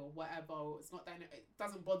celebrity or whatever. Or it's not that it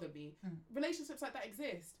doesn't bother me. Relationships like that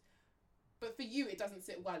exist. But for you, it doesn't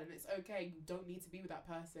sit well, and it's okay. You don't need to be with that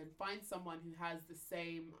person. Find someone who has the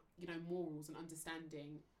same, morals and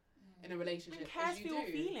understanding in a relationship. And cares as for you your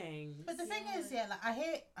do. feelings. But the thing is, like I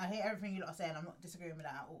hear everything you lot are saying. I'm not disagreeing with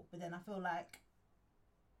that at all. But then I feel like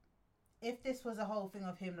if this was a whole thing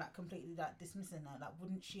of him like completely like dismissing her, like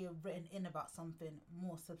wouldn't she have written in about something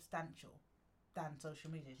more substantial than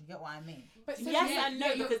social media? Do you get what I mean? But yes and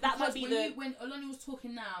no, because that might be when Olani was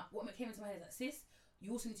talking now, what came into my head is like, sis,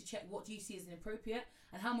 you also need to check what do you see as inappropriate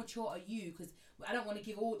and how mature are you, because I don't want to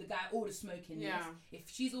give all the smoke in this.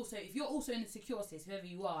 If you're also insecure, sis, whoever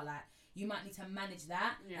you are, like you might need to manage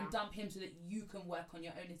that and dump him so that you can work on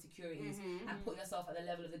your own insecurities and put yourself at the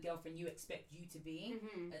level of the girlfriend you expect you to be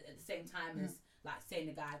at the same time as like saying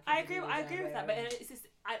the guy. I agree with that, but it's just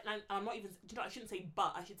I'm not even. I shouldn't say,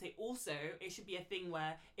 but I should say also it should be a thing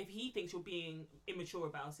where if he thinks you're being immature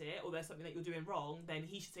about it or there's something that you're doing wrong, then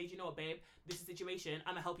he should say, do you know what, babe, this is a situation.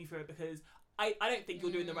 I'm gonna help you through it because I don't think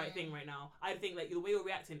you're doing the right thing right now. I think like the way you're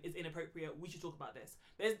reacting is inappropriate. We should talk about this.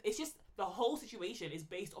 It's just the whole situation is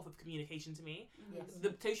based off of communication to me. Yes.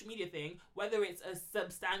 The social media thing, whether it's a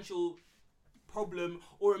substantial problem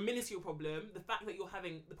or a minuscule problem, the fact that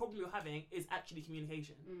the problem you're having is actually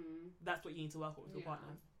communication. That's what you need to work on with your partner.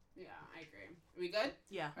 Yeah, I agree. We good?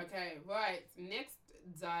 Yeah. Okay, right. Next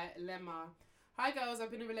dilemma. Hi girls, I've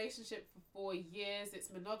been in a relationship for 4 years. It's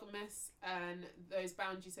monogamous and those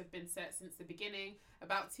boundaries have been set since the beginning.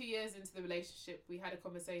 About 2 years into the relationship, we had a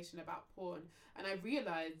conversation about porn and I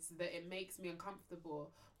realised that it makes me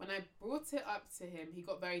uncomfortable. When I brought it up to him, he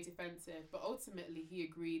got very defensive, but ultimately he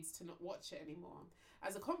agreed to not watch it anymore.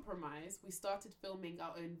 As a compromise, we started filming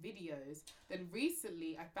our own videos. Then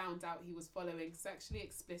recently, I found out he was following sexually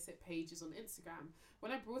explicit pages on Instagram.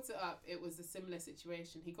 When I brought it up, it was a similar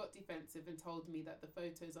situation. He got defensive and told me that the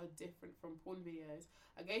photos are different from porn videos.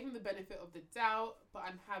 I gave him the benefit of the doubt, but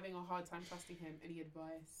I'm having a hard time trusting him. Any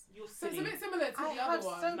advice? You're So silly. it's a bit similar to the I other have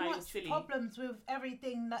one. so Like, you're much silly. problems with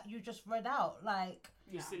everything that you just read out. Like,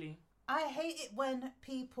 You're silly. I hate it when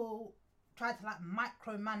people try to like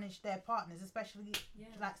micromanage their partners, especially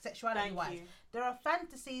like sexuality Thank wise. you. There are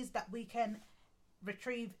fantasies that we can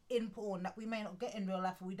retrieve in porn that we may not get in real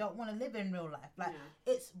life, or we don't want to live in real life. Like,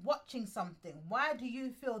 it's watching something. Why do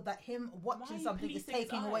you feel that him watching you something is policing his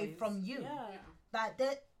taking away eyes? from you? Yeah. Like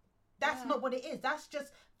that's not what it is. That's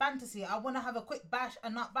just fantasy. I want to have a quick bash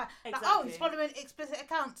and not bash. Like, oh, Exactly. he's following explicit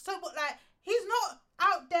accounts. So, but like, he's not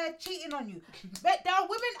out there cheating on you. But there are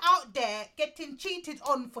women out there getting cheated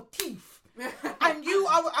on for teeth. And you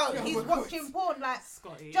are he's watching porn. Like,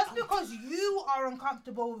 Scotty. just because you are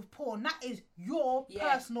uncomfortable with porn, that is your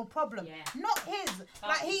personal problem, not his.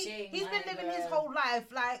 Like, he's been living his whole life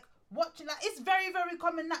like watching. Like, it's very, very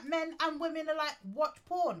common that men and women are like, watch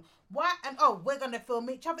porn. Why? And we're gonna film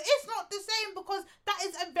each other. It's not the same, because that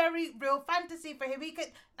is a very real fantasy for him. He could,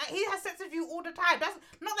 like, he has sex with you all the time. That's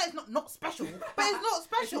not that it's not special, but it's not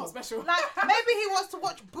special. It's not special. Like, maybe he wants to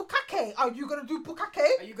watch bukkake. Are you gonna do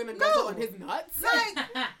bukkake? Are you gonna guzzle on his nuts? Like,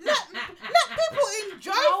 let people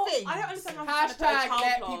enjoy things. I don't understand how she's trying to put a Hashtag child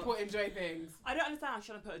let block. people enjoy things. I don't understand how she's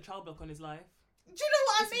trying to put a child block on his life. Do you know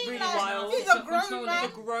what I It's mean? really Like, wild. he's a grown man. He's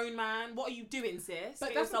a grown man. What are you doing, sis? But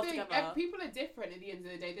Get that's the yourself thing. together. People are different at the end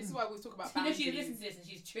of the day. This is why we talk about You know, boundaries. she listens to this and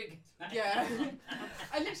she's triggered. Yeah.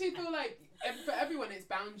 I literally feel like for everyone it's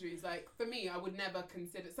boundaries. Like, for me, I would never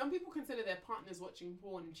consider, some people consider their partners watching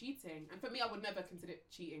porn and cheating, and for me, I would never consider it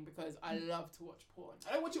cheating, because I love to watch porn.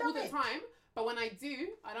 I don't watch it all the time, but when I do,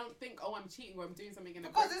 I don't think, oh, I'm cheating or I'm doing something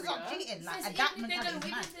inappropriate. Because it's not cheating. Like, Says, that even if mentality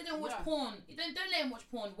is mad. they don't watch porn, don't let him watch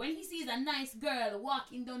porn. When he sees a nice girl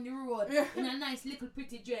walking down the road in a nice little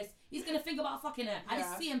pretty dress, he's gonna think about fucking her. And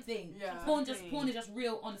it's the same thing. Yeah. Porn is just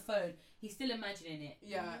real on the phone. He's still imagining it.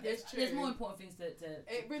 Yeah, there's, it's true. There's more important things to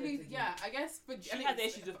it really, to I guess for She has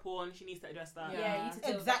issues with porn. She needs to address that. Yeah, you need to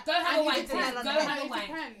deal with Exactly. that. Go have And a you wine, need to please. nail on Go the have head. a wine.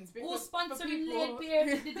 Depends, All because sponsoring for Late people-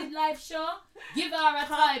 Beer, the live show. Give her a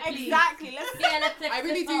tie, please. Exactly. Let's I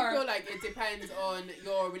really do feel like it depends on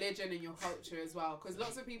your religion and your culture as well, because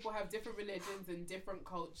lots of people have different religions and different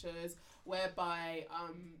cultures whereby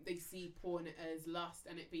they see porn as lust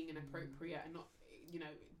and it being inappropriate and not,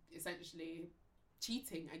 essentially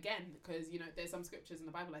cheating again, because there's some scriptures in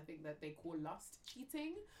the Bible, I think, that they call lust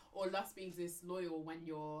cheating, or lust being disloyal when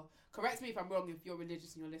you're, correct me if I'm wrong, if you're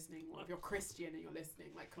religious and you're listening, or if you're Christian and you're listening,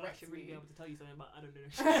 like, I correct should me. really be able to tell you something, but I don't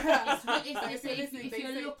know. If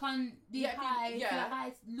you look on the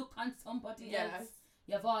high look on somebody else,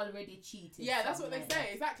 you've already cheated. Yeah, that's what they something say, like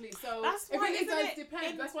that. exactly. So That's it why, really isn't does it,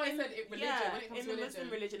 depend. That's why I said it religion, when it comes in to the religion. Muslim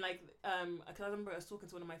religion, like, because I remember I was talking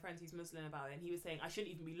to one of my friends who's Muslim about it, and he was saying I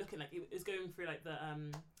shouldn't even be looking, like, it was going through like the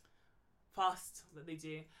fast that they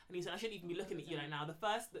do, and he said I shouldn't even be looking at you like now. The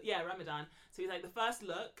first, Ramadan. So he's like, the first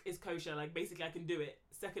look is kosher, like, basically I can do it.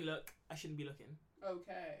 Second look, I shouldn't be looking.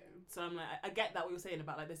 Okay. So I'm like, I get that what you're saying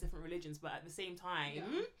about, like, there's different religions, but at the same time,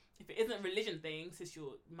 if it isn't a religion thing, sis,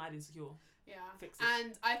 you're mad insecure. Yeah. Fix it.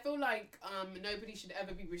 And I feel like nobody should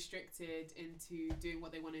ever be restricted into doing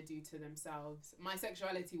what they want to do to themselves. My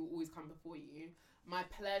sexuality will always come before you. My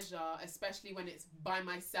pleasure, especially when it's by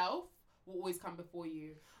myself, will always come before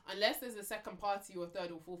you. Unless there's a second party or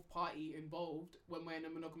third or fourth party involved when we're in a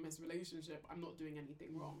monogamous relationship, I'm not doing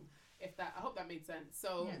anything wrong. I hope that made sense.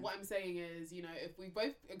 So what I'm saying is, if we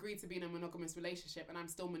both agree to be in a monogamous relationship and I'm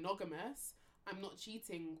still monogamous, I'm not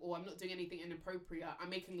cheating or I'm not doing anything inappropriate. I'm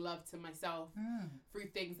making love to myself through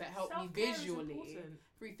things that help me visually.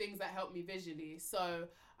 Through things that help me visually. So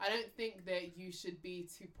I don't think that you should be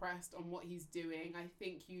too pressed on what he's doing. I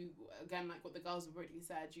think you, again, like what the girls have already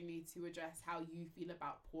said, you need to address how you feel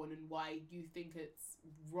about porn and why you think it's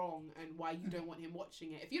wrong and why you don't want him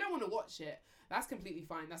watching it. If you don't want to watch it, that's completely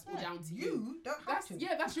fine. That's all down to you. You don't have to.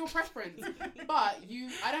 Yeah, that's your preference. But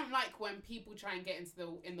I don't like when people try and get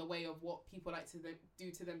in the way of what people like to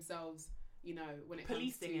do to themselves. When it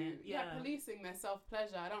Policing comes to it, yeah. policing their self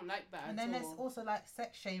pleasure. I don't like that. And at then there's all. also like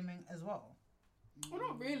sex shaming as well. Well,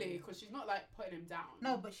 not really, because she's not like putting him down.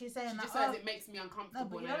 No, but she's saying She that just says it makes me uncomfortable. No,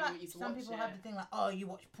 but you and know, I don't like want you to some watch people it. have the thing like, oh, you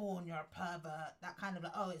watch porn, you're a pervert. That kind of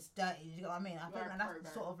like, oh, it's dirty. You get what I mean? I You're think a like, that's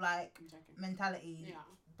pervert. sort of like mentality Yeah.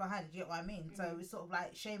 behind it. Do you get what I mean? So it's sort of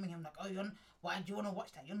like shaming him, like, oh, why do you want to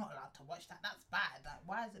watch that? You're not allowed to watch that. That's bad. Like,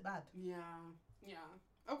 why is it bad? Yeah.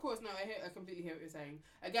 Of course, no, I completely hear what you're saying.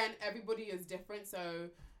 Again, everybody is different, so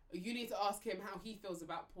You need to ask him how he feels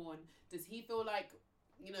about porn. Does he feel like,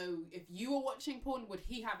 you know, if you were watching porn, would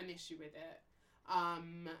he have an issue with it?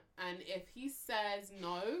 And if he says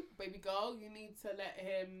no, baby girl, you need to let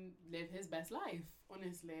him live his best life,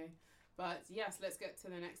 honestly. But yes, let's get to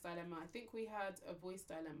the next dilemma. I think we had a voice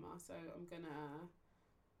dilemma, so I'm gonna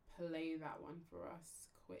play that one for us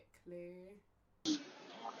quickly.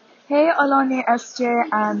 Hey Alani, SJ,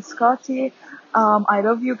 and Scotty. I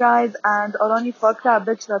love you guys, and Alani, fuck that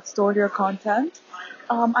bitch that stole your content.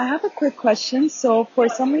 I have a quick question. So for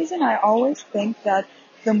some reason, I always think that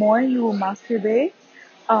the more you masturbate,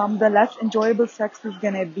 the less enjoyable sex is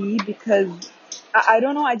gonna be, because I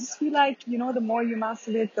don't know, I just feel like, you know, the more you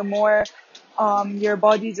masturbate, the more your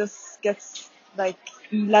body just gets like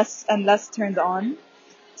less and less turned on.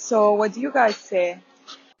 So what do you guys say?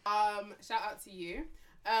 Shout out to you.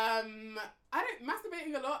 I don't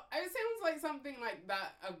masturbating a lot. It sounds like something like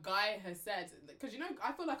that a guy has said, because, you know,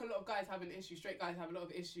 I feel like a lot of guys have an issue. Straight guys have a lot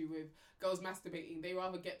of issue with girls masturbating. They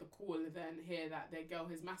rather get the call than hear that their girl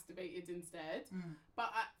has masturbated instead.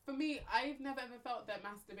 But for me, I've never ever felt that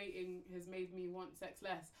masturbating has made me want sex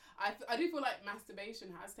less. I do feel like masturbation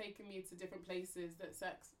has taken me to different places that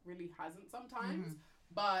sex really hasn't sometimes.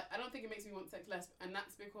 But I don't think it makes me want sex less, and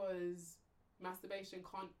that's because masturbation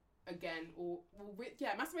can't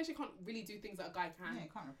masturbation can't really do things that a guy can. Yeah,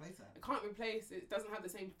 it can't replace it. It can't replace it. It doesn't have the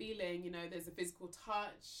same feeling. You know, there's a physical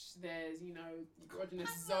touch. There's, you know,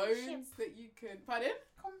 erogenous zones that you can. Pardon?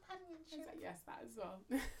 Companionship. Like, yes, that as well.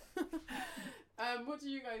 What do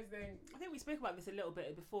you guys think? I think we spoke about this a little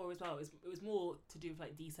bit before as well. It was more to do with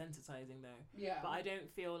like desensitizing though. Yeah. But I don't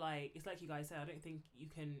feel like, it's like you guys said, I don't think you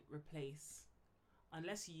can replace,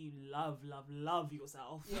 unless you love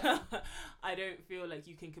yourself. Yeah. I don't feel like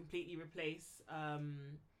you can completely replace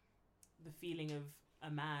the feeling of a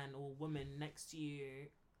man or woman next to you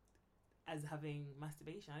as having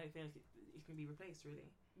masturbation. I don't feel like it can be replaced,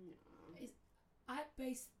 really. Yeah. I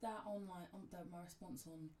base that on my response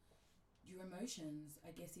on your emotions.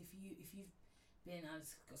 I guess if you've been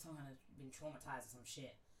been traumatized or some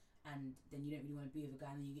shit, and then you don't really want to be with a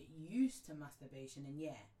guy, and then you get used to masturbation, and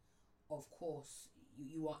yeah, of course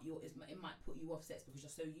it might put you off sex because you're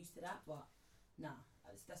so used to that. But nah,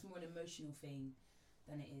 that's more an emotional thing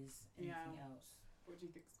than it is anything else. What do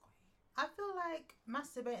you think, Scotty? I feel like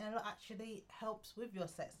masturbating a lot actually helps with your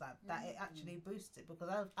sex life. That it actually boosts it, because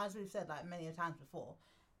as we've said like many times before,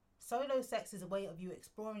 solo sex is a way of you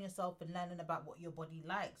exploring yourself and learning about what your body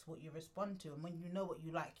likes, what you respond to, and when you know what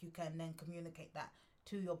you like, you can then communicate that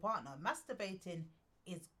to your partner. Masturbating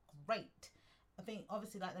is great. I think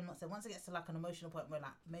obviously, like them not said, once it gets to like an emotional point where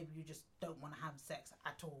like maybe you just don't want to have sex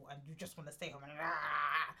at all and you just want to stay home and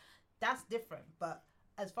that's different. But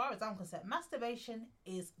as far as I'm concerned, masturbation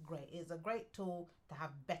is great. It's a great tool to have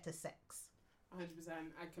better sex. 100%.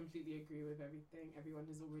 I completely agree with everything everyone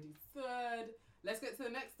has already said. Let's get to the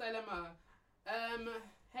next dilemma.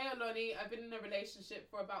 Hey Alani, I've been in a relationship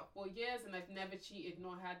for about 4 years and I've never cheated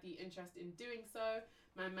nor had the interest in doing so.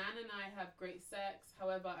 My man and I have great sex.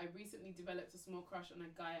 However, I recently developed a small crush on a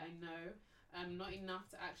guy I know. Not enough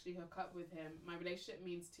to actually hook up with him. My relationship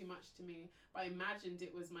means too much to me, but I imagined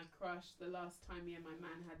it was my crush the last time me and my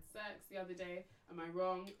man had sex the other day. Am I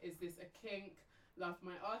wrong? Is this a kink? Laugh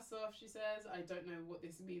my ass off, she says. I don't know what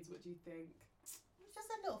this means. What do you think? It's just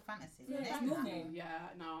a little fantasy. Yeah, it's normal.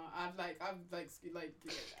 Yeah, no, I've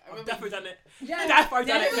definitely done it. Yeah, definitely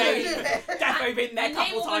done it, babe. Definitely been there a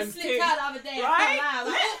couple times too. Slipped out the other day. Right?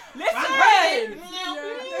 Listen.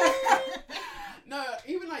 No,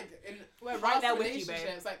 even like in right there relationships,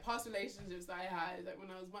 with you, like past relationships that I had, like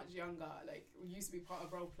when I was much younger, like we used to be part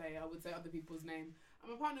of role play. I would say other people's name,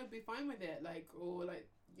 and my partner would be fine with it. Like, or like,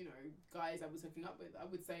 you know, guys I was hooking up with, I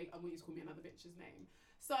would say, I want you to call me another bitch's name.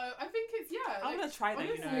 So I think it's I'm gonna try that.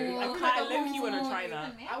 honestly, You know, I low-key wanna try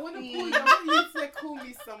that. I want you to call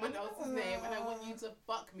me someone else's name, and I want you to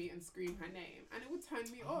fuck me and scream her name, and it would turn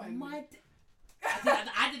me on.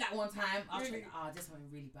 I did that one time. I was really? This one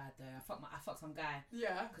really bad though. I fucked some guy.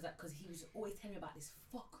 Yeah. Because he was always telling me about this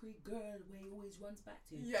fuckery girl where he always runs back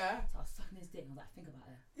to. Yeah. So I was sucking his dick and I was like, think about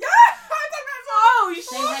her. Yeah, I done that. Oh Say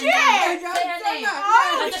shit! her name. Say her name.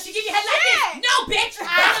 Oh, does she give you head like this? No, bitch. Run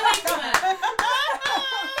away from her.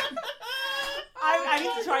 I need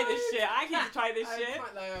to try this shit. I need to try this shit.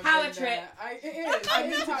 Power trip. It is. I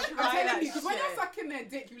need to try. I'm telling you, because when you're sucking their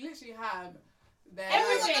dick, you literally have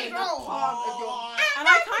everything. The palm of your and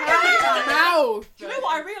I kind of mouth. Do you know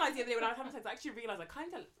what I realised the other day when I was having sex? I actually realised I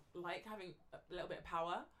kind of like having a little bit of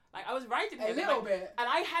power. Like, I was riding A him. little bit. And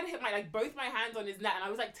I had him, like, both my hands on his neck, and I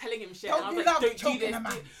was, like, telling him shit. Don't and I was you like, love don't do choking this. a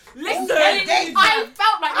man? Listen, Okay, I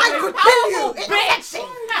felt like I the could most kill you. powerful It's bitch. sexy.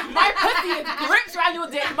 My pussy is gripped around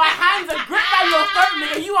your dick. My hands are gripped around your throat,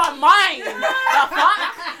 nigga. You are mine. The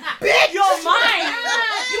fuck? Bitch. You're mine.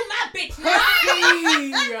 You my bitch.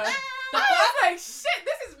 I was like, shit,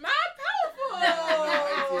 this is mad powerful.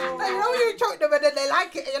 So you know when you choke them and then they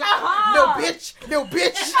like it, and you're like, Uh-huh. little bitch. No, you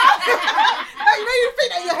know you think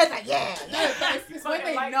that in your head like, yeah. No, but it's when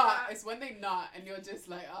they like nut. that. It's when they nut, and you're just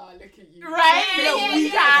like, oh, look at you. Right? Little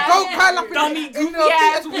Weak ass. Go curl up in Dummy, the- goofy in the-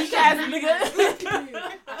 ass, weak ass nigga.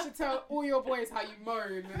 I should tell all your boys how you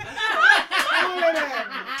moan. All of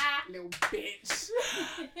them. Little bitch. So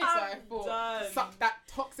I thought, done. suck that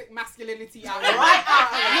toxic masculinity out. Right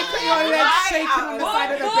out. Look at your legs shaking on the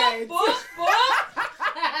side of the bed.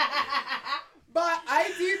 But I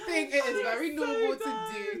do think it is very normal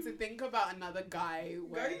to think about another guy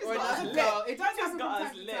or another girl. It does happen from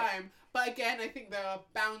time to time. But again, I think there are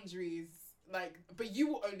boundaries. Like, but you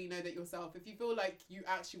will only know that yourself. If you feel like you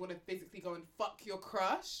actually want to physically go and fuck your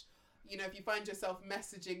crush, you know, if you find yourself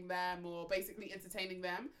messaging them or basically entertaining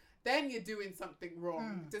them, then you're doing something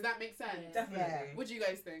wrong. Does that make sense? Yeah. Definitely. What do you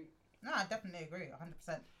guys think? No, I definitely agree,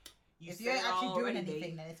 100%. If say you ain't actually doing already.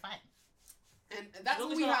 anything, then it's fine. And that's As long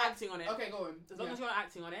what as we you're not have. acting on it. Okay, go on. As long as you're not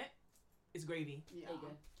acting on it, it's gravy. Yeah. There you go.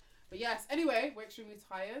 But yes, anyway, we're extremely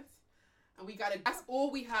tired, and that's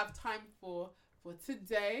all we have time for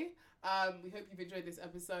today. We hope you've enjoyed this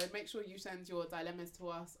episode. Make sure you send your dilemmas to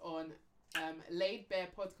us on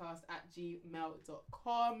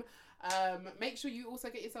laidbearpodcast@gmail.com. Make sure you also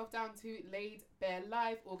get yourself down to Laid Bear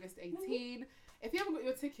Live, August 18. If you haven't got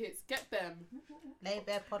your tickets, get them. Laid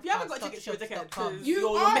Bear Podcast. If you haven't got tickets to a ticket,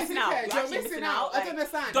 You're missing out. dickhead. You're You're actually missing out. I Like, don't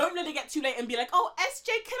understand. Don't let it get too late and be like, oh,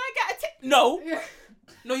 SJ, can I get a ticket? No.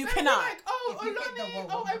 No, you cannot. Like, oh, If you get the Olani, one,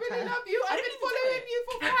 oh, I really love you. I've been following you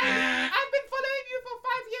for 5 years. I've been following you for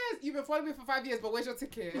 5 years. You've been following me for 5 years, but where's your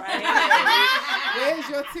ticket? Right. Where's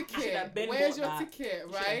your Should've ticket? been Where's bought your that. ticket,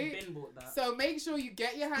 Should've right? been bought that. So make sure you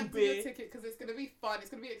get your hands on your Stupid. ticket because it's going to be fun. It's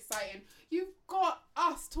going to be exciting. You've got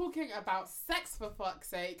us talking about sex for fuck's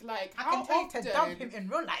sake. Like, I how can tell you often? to dump him in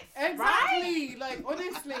real life. Exactly. Like,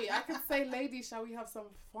 honestly, I could say, ladies, shall we have some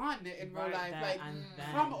fun in real Right life? there Like, and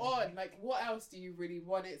then. come on. Like, what else do you really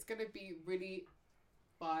want? It's going to be really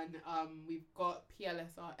fun. We've got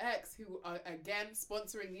PLSRX, who are, again,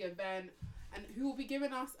 sponsoring the event, and who will be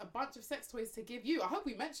giving us a bunch of sex toys to give you. I hope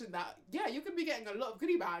we mentioned that. Yeah, you're going to be getting a lot of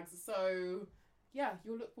goodie bags. So, yeah,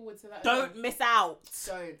 you'll look forward to that. Don't miss out.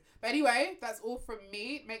 Don't. But anyway, that's all from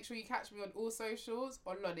me. Make sure you catch me on all socials.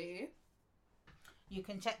 Oloni. You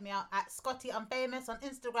can check me out at Scotty Unfamous on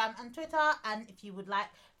Instagram and Twitter. And if you would like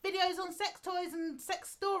videos on sex toys and sex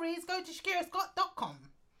stories, go to shakirascott.com.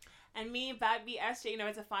 And me, Bad B SJ, you know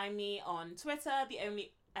where to find me on Twitter, the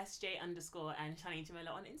only SJ_, and Shani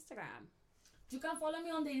Jamila on Instagram. You can follow me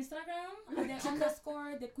on the Instagram, the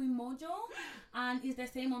underscore the Queen Mojo, and it's the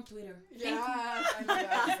same on Twitter. Yeah,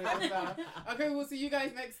 I love that. Okay, we'll see you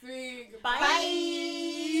guys next week.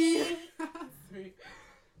 Bye.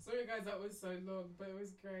 Sorry guys, that was so long, but it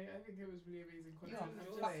was great. I think it was really amazing content.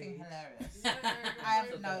 You're fucking hilarious.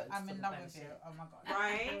 No, I'm in love with you. Oh my god.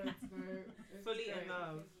 Right? Fully in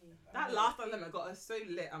love. That last dilemma got us so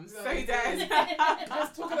lit. I'm so No, dead.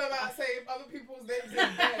 Just talking about saying other people's names in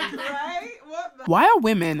bed. Right? What the? Why are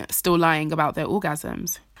women still lying about their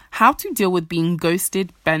orgasms? How to deal with being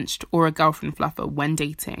ghosted, benched, or a girlfriend fluffer when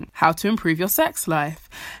dating. How to improve your sex life.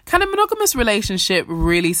 Can a monogamous relationship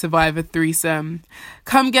really survive a threesome?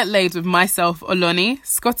 Come get laid with myself, Oloni,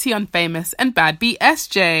 Scotty Unfamous, and Bad B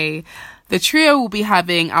SJ. The trio will be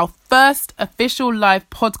having our first official live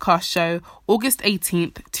podcast show August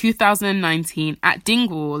 18th, 2019 at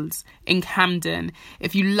Dingwalls in Camden.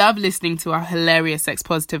 If you love listening to our hilarious sex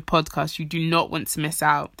positive podcast, you do not want to miss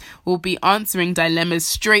out. We'll be answering dilemmas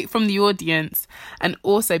straight from the audience and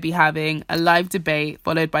also be having a live debate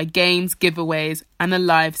followed by games, giveaways, and a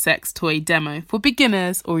live sex toy demo for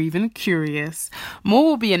beginners or even curious. More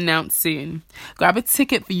will be announced soon. Grab a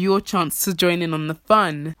ticket for your chance to join in on the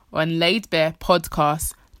fun on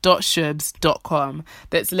laidbearpodcast.shubs.com.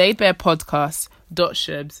 That's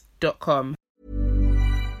laidbearpodcast.shubs.com.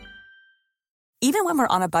 Even when we're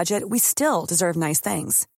on a budget, we still deserve nice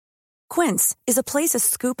things. Quince is a place to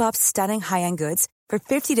scoop up stunning high-end goods for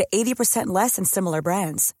 50 to 80% less than similar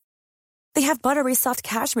brands. They have buttery soft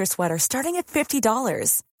cashmere sweaters starting at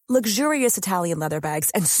 $50, luxurious Italian leather bags,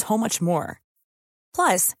 and so much more.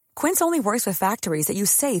 Plus, Quince only works with factories that use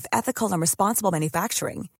safe, ethical, and responsible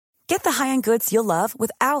manufacturing. Get the high-end goods you'll love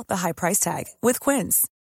without the high price tag with Quince.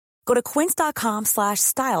 Go to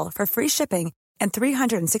quince.com/style for free shipping and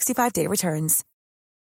 365-day returns.